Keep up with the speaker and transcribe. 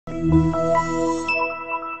You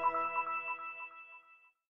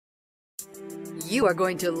are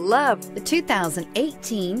going to love the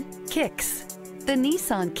 2018 Kicks. The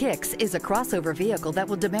Nissan Kicks is a crossover vehicle that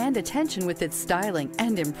will demand attention with its styling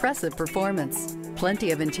and impressive performance.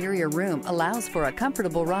 Plenty of interior room allows for a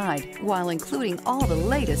comfortable ride while including all the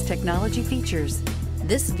latest technology features.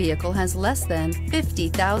 This vehicle has less than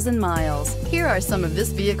 50,000 miles. Here are some of this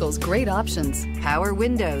vehicle's great options: power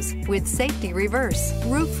windows with safety reverse,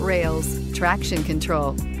 roof rails, traction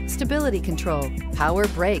control, stability control, power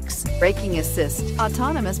brakes, braking assist,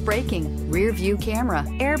 autonomous braking, rear view camera,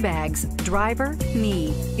 airbags, driver,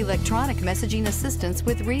 knee, electronic messaging assistance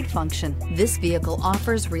with read function. This vehicle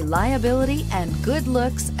offers reliability and good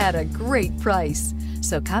looks at a great price.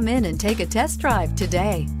 So come in and take a test drive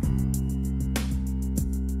today.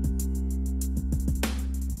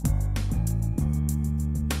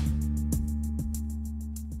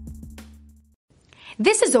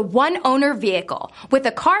 This is a one-owner vehicle with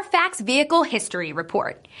a Carfax Vehicle History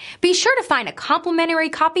Report. Be sure to find a complimentary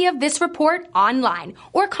copy of this report online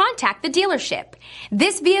or contact the dealership.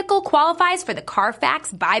 This vehicle qualifies for the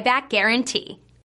Carfax Buyback Guarantee.